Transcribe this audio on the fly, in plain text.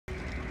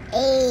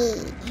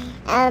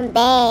I'm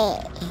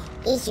bad.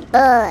 It's your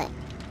boy.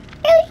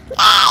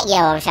 Yo,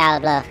 I'm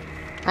Charlotte Bluff.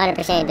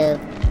 100% dude.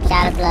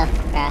 Charlotte Bluff,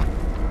 bro.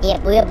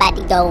 Yep, we're about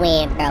to go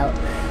in, bro.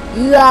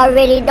 You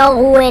already know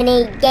who in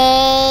the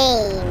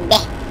game.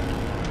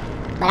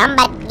 But I'm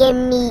about to get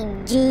me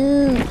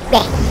juice.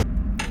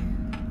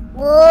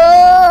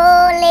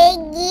 Whoa, let's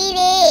get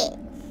it.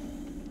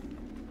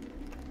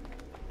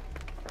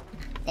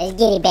 Let's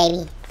get it,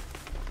 baby.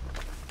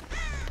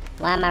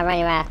 Why am I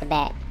running right off the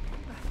bat?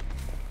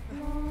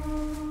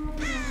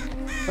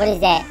 What is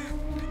that?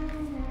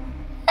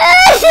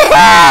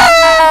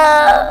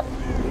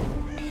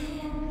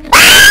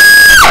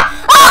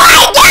 Oh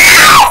my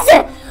gosh!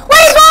 What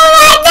is wrong with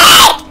my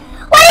neck?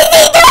 What is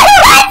he doing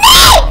to my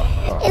neck?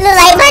 It looks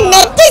like my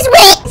neck is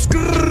wet.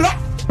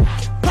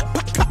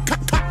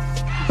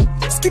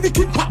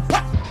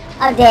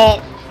 I'm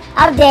dead.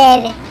 I'm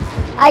dead.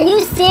 Are you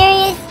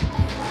serious?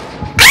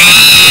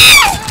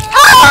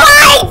 Oh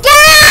my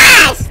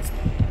gosh!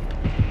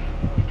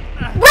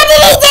 What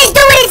did he just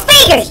do with his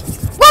fingers?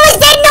 What was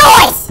that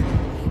noise?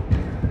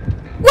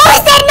 What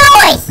was that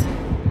noise?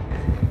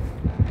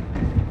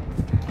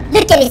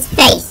 Look at his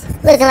face.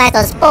 Looking like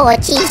a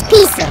spoiled cheese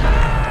pizza.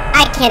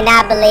 I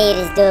cannot believe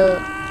this,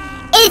 dude.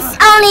 It's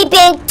only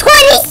been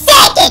 20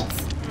 seconds!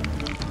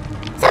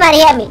 Somebody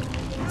help me.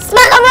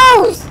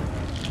 Smuckaroos!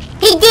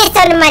 He did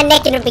something to my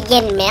neck in the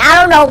beginning, man.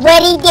 I don't know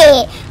what he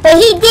did, but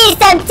he did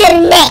something to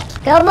the neck.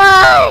 Come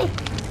on!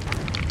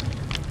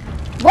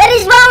 What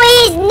is wrong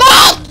with his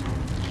neck?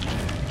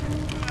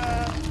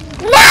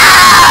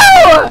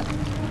 No!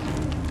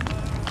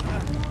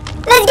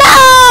 Let's go!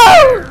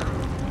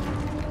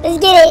 Let's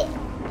get it.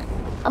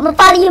 I'm gonna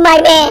follow you,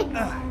 my man.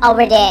 Oh,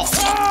 we're dead.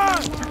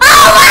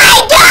 Oh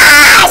my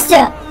gosh! Yo!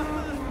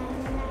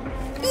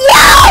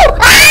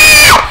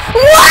 Ah!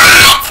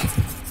 What?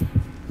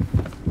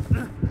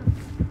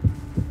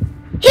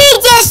 He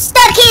just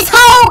stuck his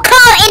whole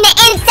claw in the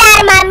inside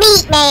of my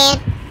meat, man.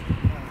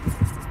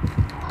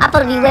 I'm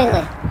supposed to be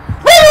wiggling.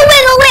 Wiggle,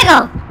 wiggle,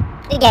 wiggle!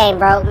 The game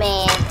broke,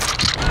 man.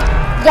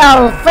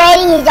 Yo,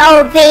 Freddy is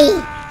OP.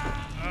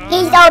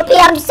 He's OP.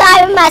 I'm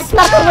sorry, my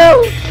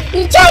smuckaroo.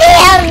 You tried to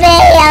help me.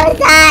 I'm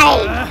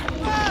sorry.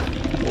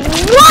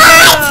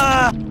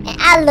 What? And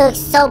I look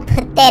so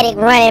pathetic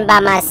running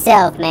by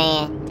myself,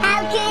 man.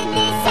 How could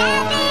this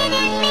happen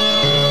to me?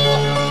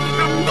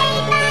 I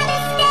made my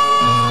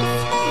mistakes.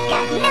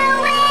 Got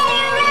nowhere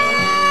to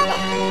run.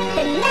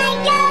 The night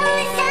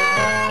goes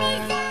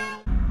on.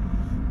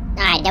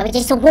 Alright, that was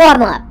just a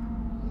warm-up.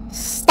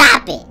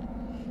 Stop it.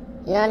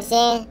 You know what I'm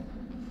saying?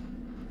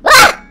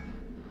 Ah!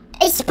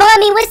 They spawned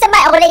me with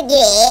somebody. Oh, they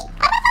did.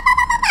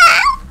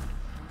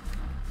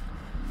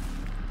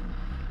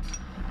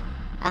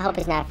 I hope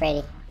it's not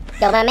Freddy.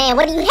 Yo, my man,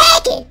 what are you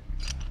hacking?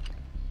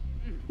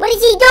 What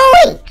is he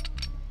doing?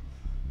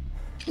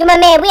 Yo, my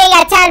man, we ain't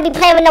got time to be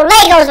playing with no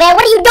Legos, man.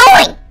 What are you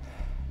doing?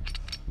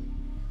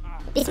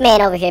 This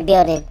man over here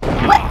building.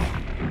 What?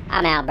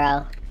 I'm out,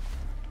 bro.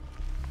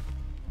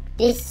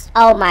 This,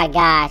 oh my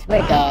gosh,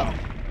 we're dead.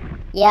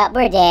 Yep,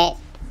 we're dead.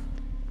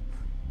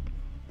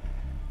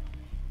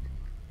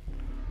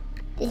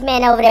 This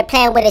man over there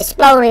playing with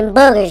exploding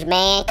boogers,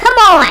 man. Come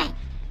on!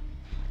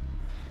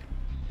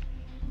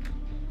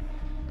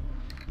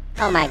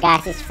 Oh my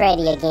gosh, it's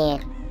Freddy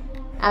again.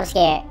 I'm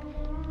scared.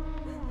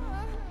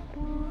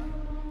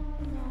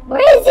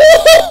 Where is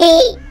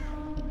he?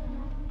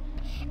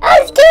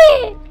 I'm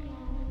scared.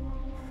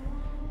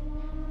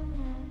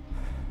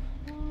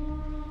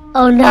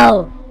 Oh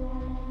no.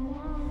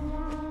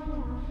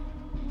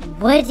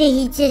 What did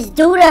he just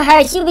do to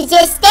her? She was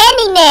just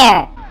standing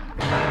there.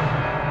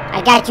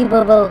 I got you,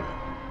 boo-boo.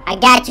 I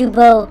got you,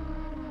 boo.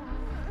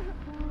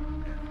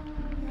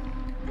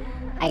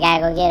 I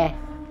gotta go get her.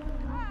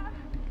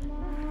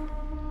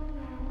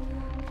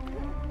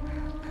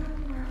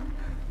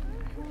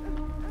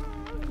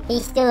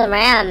 He's still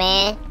around,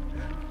 man.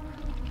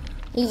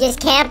 He's just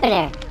camping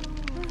her.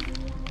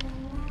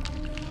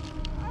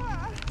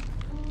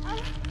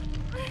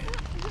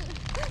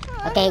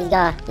 Okay, he's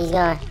gone. He's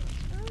gone.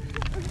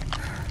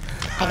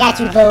 I got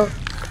you, boo.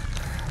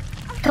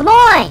 Come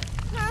on!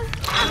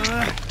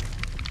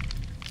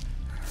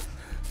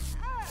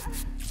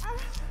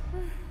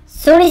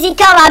 Soon as he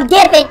comes, I'm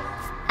dipping.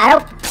 I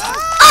don't.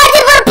 Oh, I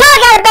just put a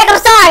plug out the back. I'm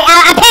sorry.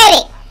 I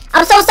panicked.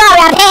 I'm so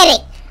sorry. I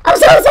panicked. I'm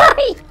so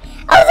sorry.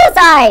 I'm so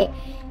sorry.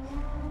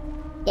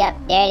 Yep,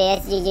 there it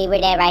is. GG, we're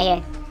dead right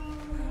here.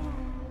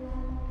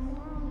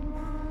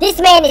 This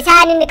man is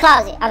hiding in the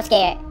closet. I'm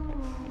scared.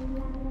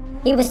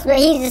 He's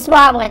the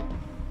smart one.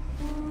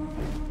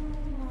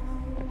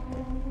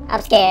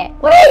 I'm scared.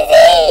 Where is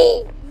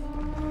he?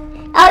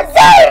 I'm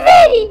sorry,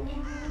 Freddy.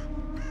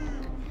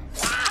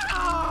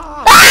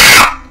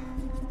 Ah!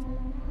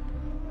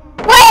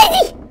 Where is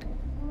he?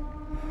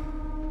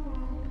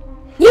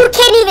 You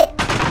can't even.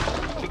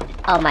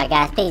 Oh my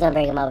gosh, please don't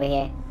bring him over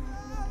here.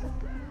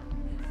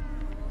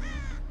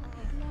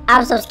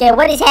 I'm so scared.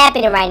 What is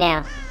happening right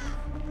now?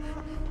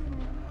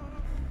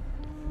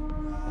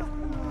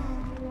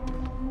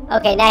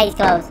 Okay, now he's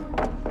close.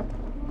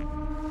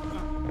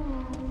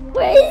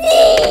 Where is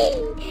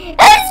he?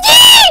 I'm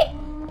scared!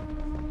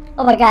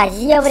 Oh my God, is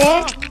he over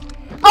there?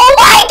 Oh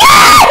my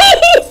God!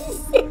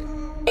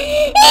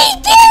 He's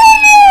killing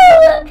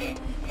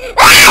you!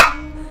 Ah!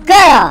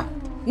 Girl,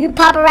 you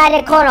pop around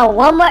the corner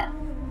one more.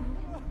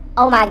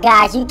 Oh my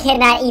gosh, you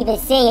cannot even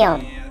see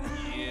him.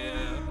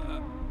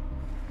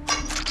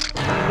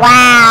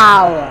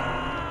 Wow.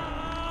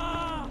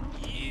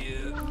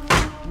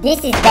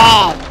 This is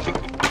bad.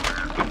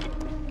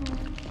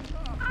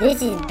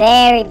 This is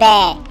very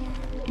bad.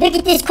 Look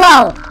at this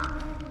crow.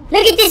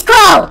 Look at this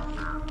crow.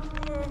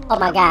 Oh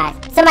my God.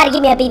 Somebody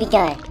give me a BB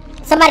gun.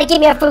 Somebody give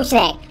me a fruit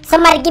snack.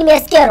 Somebody give me a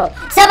Skittle.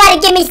 Somebody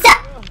give me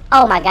some.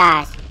 Oh my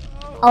gosh.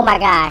 Oh my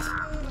gosh.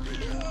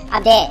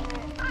 I'm dead.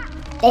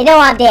 They know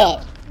I'm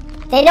dead.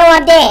 They know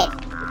I'm dead.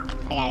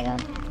 I gotta go.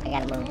 I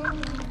gotta move.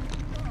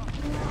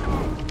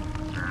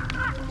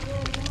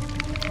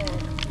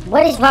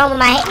 What is wrong with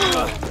my head?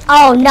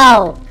 Oh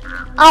no.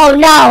 Oh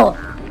no.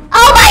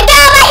 Oh my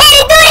God, my head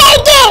is doing it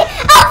again.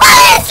 I'm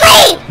falling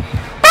asleep.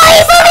 Bro,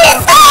 he's falling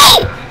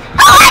asleep.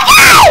 Oh my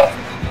God.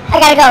 I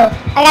gotta go.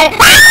 I gotta.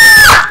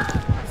 Ah!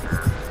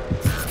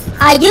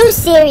 Are you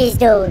serious,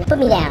 dude? Put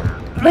me down.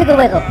 Wiggle,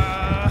 wiggle.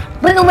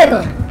 Wiggle,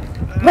 wiggle.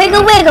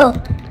 Wiggle, wiggle.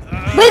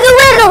 Wiggle,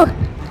 wiggle.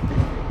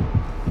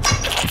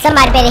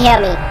 Somebody better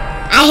help me.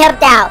 I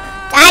helped out.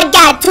 I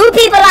got 2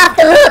 people off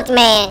the hook,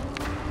 man.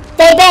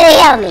 They better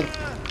help me.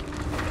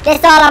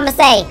 That's all I'ma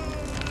say.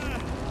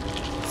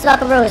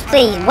 Smuckaroos,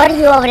 please. What are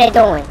you over there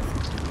doing?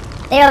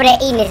 They over there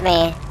eating this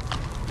man.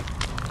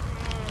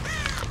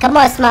 Come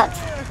on, Smucks.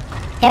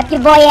 Help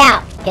your boy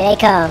out. Here they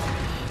come.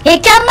 Here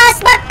come my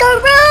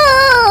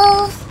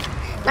Smuckaroos.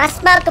 My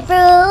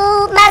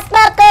Smuckaroos. My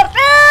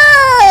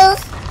Smuckaroos.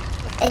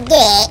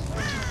 Again.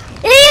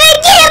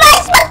 Again, my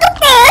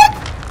Smuckaroos.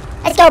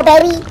 Let's go,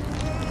 baby.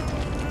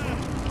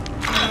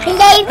 He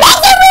ain't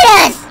messing with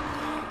us.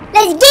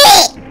 Let's get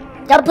it.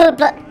 Don't put a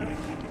plug.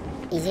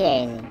 He's here,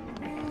 isn't he?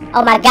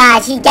 Oh my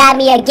gosh, he got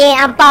me again.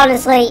 I'm falling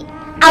asleep.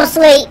 I'm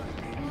asleep.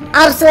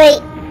 I'm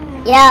asleep.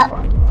 Yep.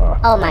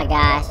 Oh my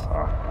gosh.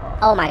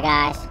 Oh my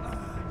gosh.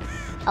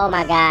 Oh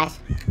my gosh.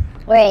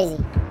 Where is he?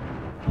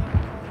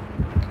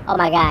 Oh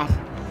my gosh.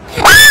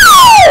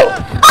 Oh!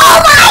 Oh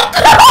my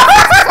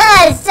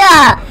gosh!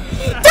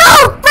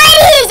 Dude,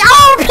 Freddy is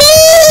OP!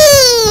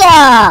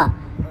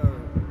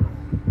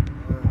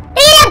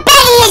 Look at the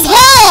back of his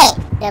head!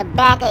 The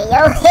back of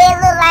your head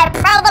look like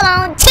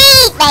provolone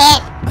cheese, man!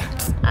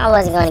 I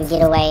wasn't gonna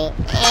get away.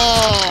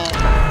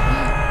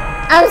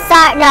 I'm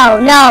sorry. No,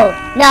 no,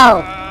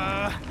 no.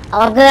 Oh,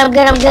 I'm good, I'm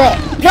good, I'm good.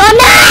 No, I'm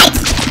not!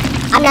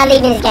 I'm not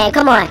leaving this game.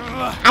 Come on.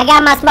 I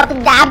got my smoker.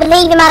 I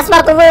believe in my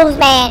Smuckaroos,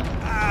 man.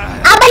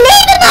 I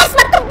believe in my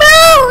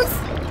Smuckaroos!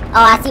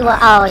 Oh, I see what.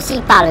 Oh,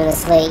 she falling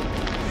asleep.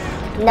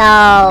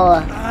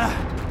 No.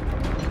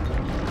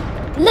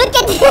 Look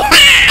at this.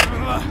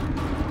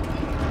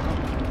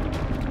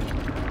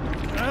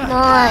 Come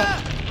on.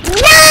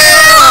 No!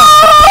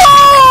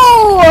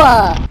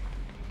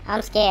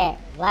 I'm scared.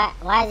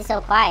 Why is it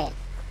so quiet?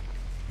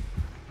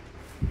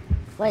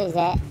 What is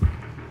that?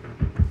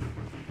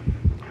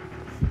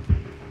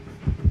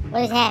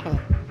 What is happening?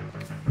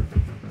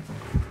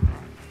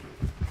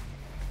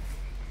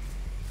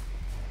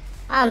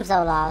 I'm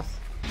so lost.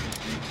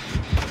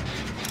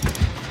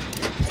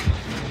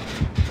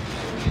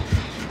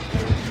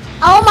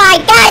 Oh my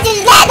gosh,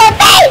 it's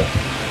Leatherface!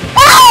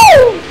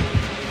 Oh!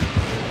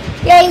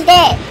 Yo, he's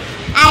dead.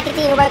 I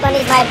continue to work on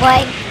this, my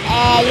boy.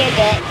 You're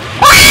good.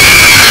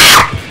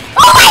 Ah!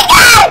 Oh my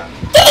God!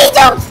 Kitty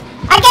jokes!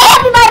 I can't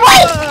help you, my boy!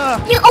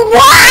 You,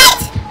 what?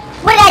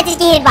 What did I just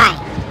get hit by?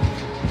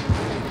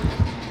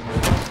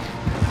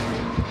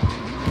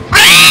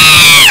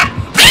 Ah!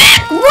 Ah!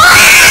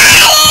 What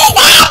is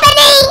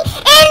happening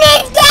in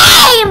this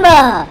game?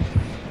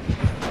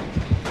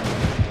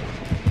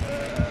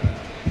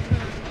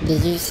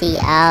 Did you see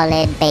all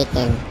that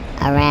bacon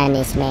around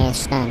this man's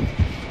stomach?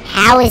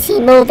 How is he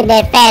moving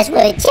that fast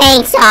with a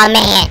chainsaw,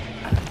 man?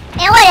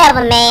 Man,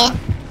 whatever, man.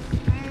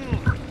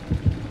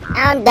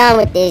 I'm done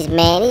with this,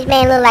 man. This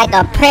man look like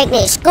a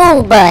pregnant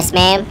school bus,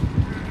 man.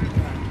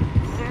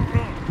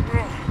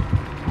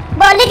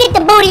 Bro, look at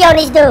the booty on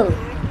this dude.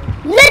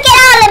 Look at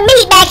all the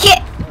meat back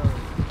here.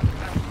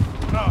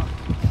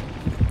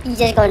 You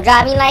just gonna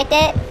drop me like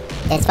that?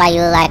 That's why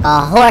you look like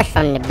a horse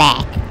from the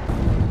back.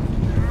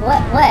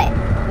 What?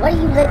 What are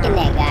you looking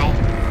at, guy?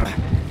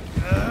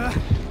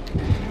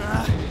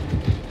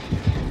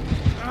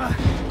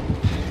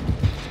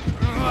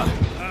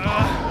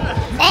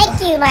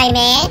 Thank you, my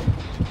man.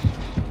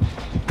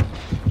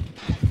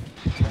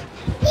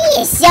 He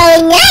is so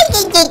nice.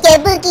 The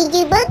bookie.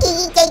 He's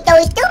so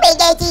stupid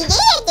that he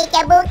did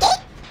the bookie.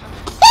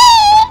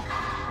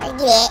 Look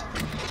at it.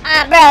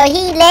 Bro,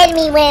 he led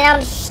me when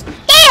I'm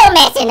still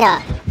messing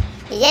up.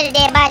 Is that a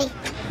dead body?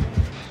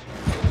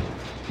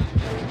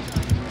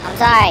 I'm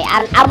sorry.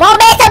 I won't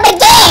mess up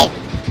again.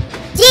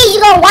 Jeez, you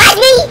gonna watch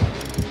me?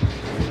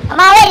 I'm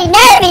already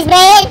nervous,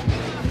 man.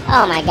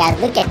 Oh my God,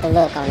 look at the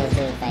look on his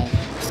dude's face.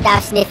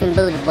 Stop sniffing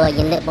booty, boy.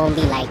 Your lip won't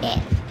be like that.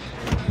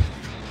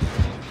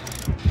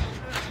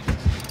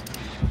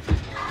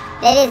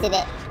 That isn't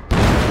it.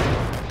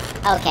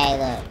 Okay,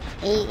 look.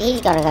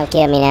 He's gonna come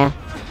kill me now.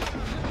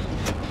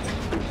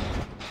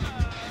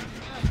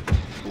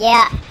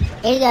 Yeah,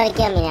 he's gonna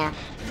kill me now.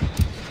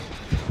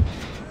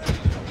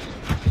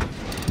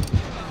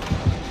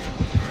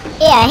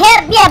 Yeah,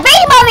 bring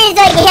him over here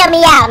so he can help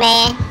me out,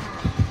 man.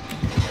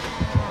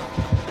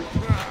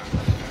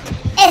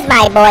 It's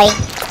my boy.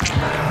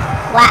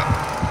 What?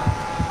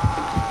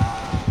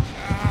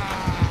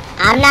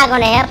 I'm not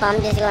gonna help him.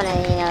 I'm just gonna,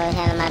 you know,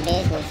 handle my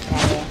business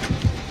right here.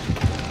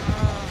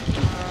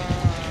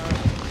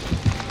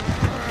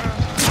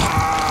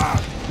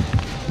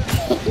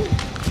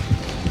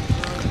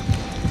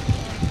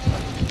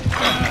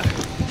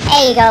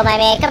 There you go, my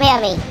man. Come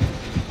help me.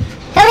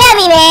 Come help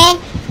me, man.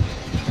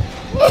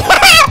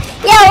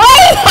 Yo, what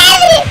is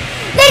happening?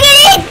 Look at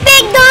this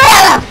big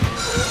gorilla.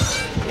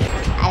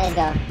 Alright, let's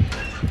go.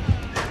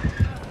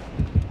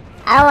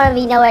 I don't want to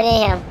be nowhere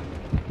near him.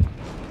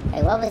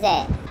 Wait, what was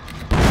that?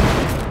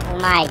 Oh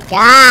my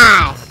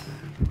gosh.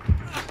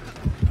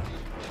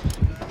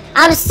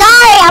 I'm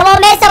sorry. I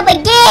won't mess up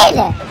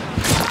again.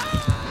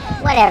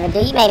 Whatever,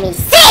 dude. You made me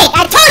sick.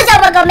 I told you I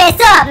wasn't going to mess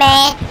up,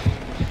 man.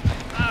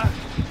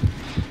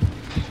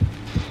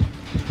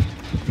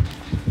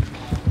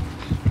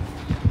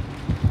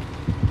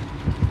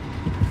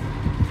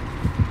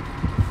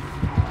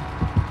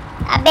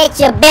 I bet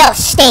your belt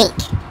stink.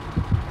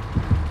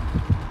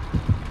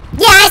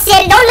 Yeah, I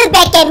said it. Don't look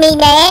back at me,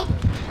 man.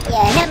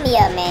 Yeah, help me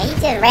up, man. He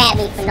just rapped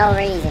me for no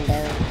reason,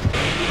 dude.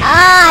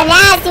 Oh,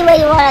 now I see what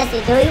you want us to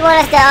do. You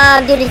want us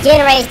to do the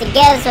generators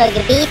together so it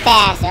can be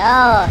faster.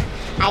 Oh,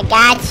 I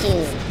got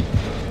you.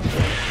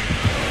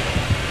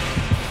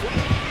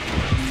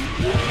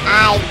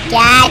 I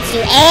got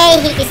you.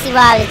 And he can see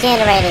where all the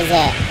generators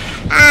at.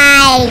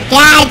 I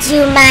got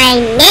you, my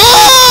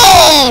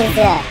man.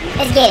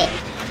 Let's get it.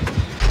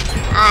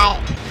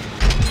 Alright.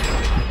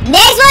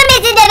 Next one,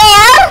 Mr.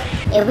 DeVille.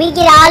 If we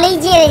get all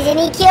these generators and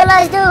he kill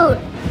us, dude,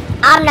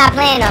 I'm not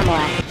playing no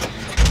more.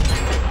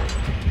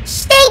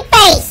 Stink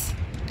face!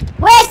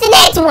 Where's the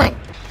next one?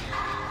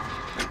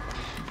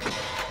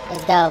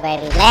 Let's go,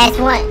 baby. Last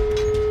one.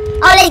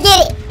 Oh, let's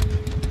get it.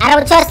 I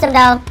don't trust him,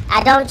 though.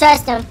 I don't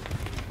trust him.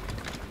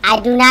 I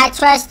do not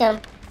trust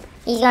him.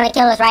 He's gonna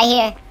kill us right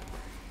here.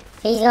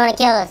 He's gonna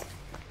kill us.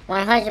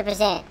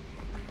 100%.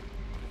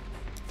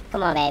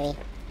 Come on, baby.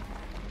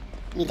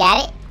 You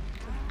got it?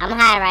 I'm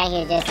hiding right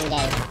here just in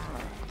case.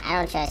 I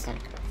don't trust him.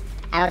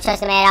 I don't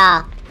trust him at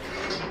all.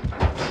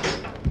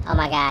 Oh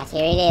my gosh,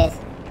 here it is.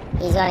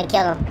 He's gonna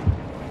kill him.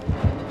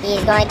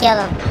 He's gonna kill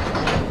him.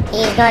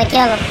 He's gonna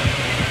kill him.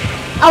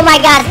 Oh my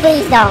gosh,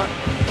 please don't.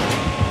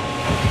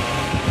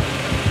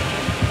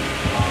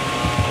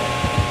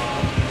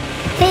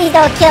 Please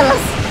don't kill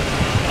us.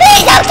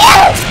 Please don't kill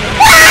us.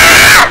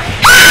 Ah!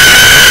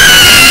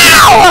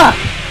 Ow!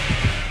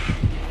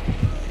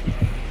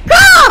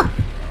 Crawl!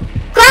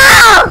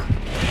 Crawl!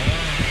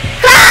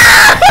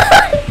 Crawl!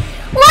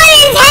 What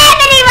is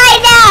happening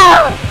right now?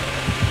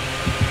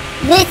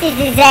 This is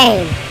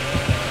insane.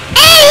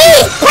 And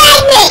he's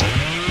pregnant!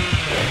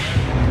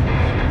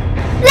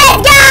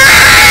 Let's go!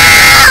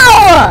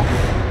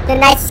 The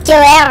nicest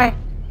killer ever.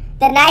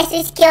 The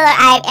nicest killer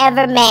I've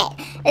ever met.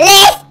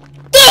 Let's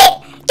get it!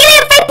 Give me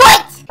the free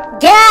points!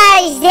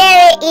 Guys,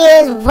 there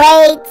is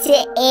way to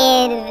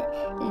end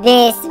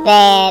this,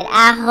 man.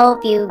 I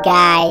hope you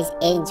guys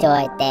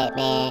enjoyed that,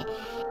 man.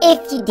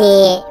 If you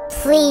did,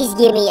 please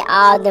give me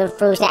all them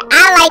fruits. Now,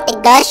 I like the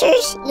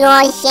gushers, you know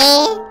what I'm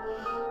saying?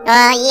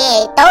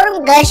 Yeah, throw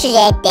them gushers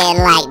at that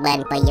like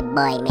button for your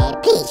boy, man.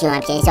 Please, you know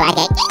what I'm saying? So I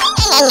can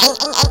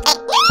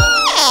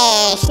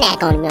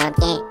snack on, you know what I'm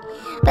saying?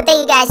 But thank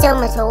you guys so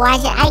much for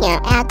watching. I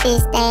am out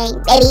this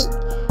thing, baby.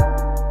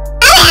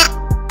 I'm out.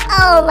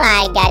 Oh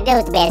my god, that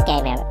was the best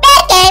game ever.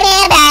 Best game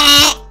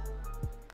ever.